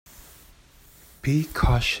Be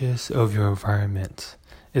cautious of your environment.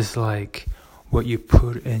 It's like what you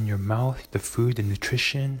put in your mouth, the food, the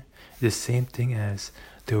nutrition, the same thing as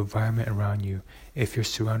the environment around you. If you're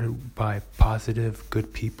surrounded by positive,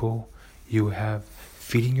 good people, you will have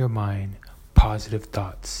feeding your mind positive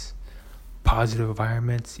thoughts. Positive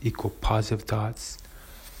environments equal positive thoughts.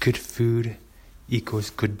 Good food equals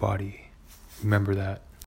good body. Remember that.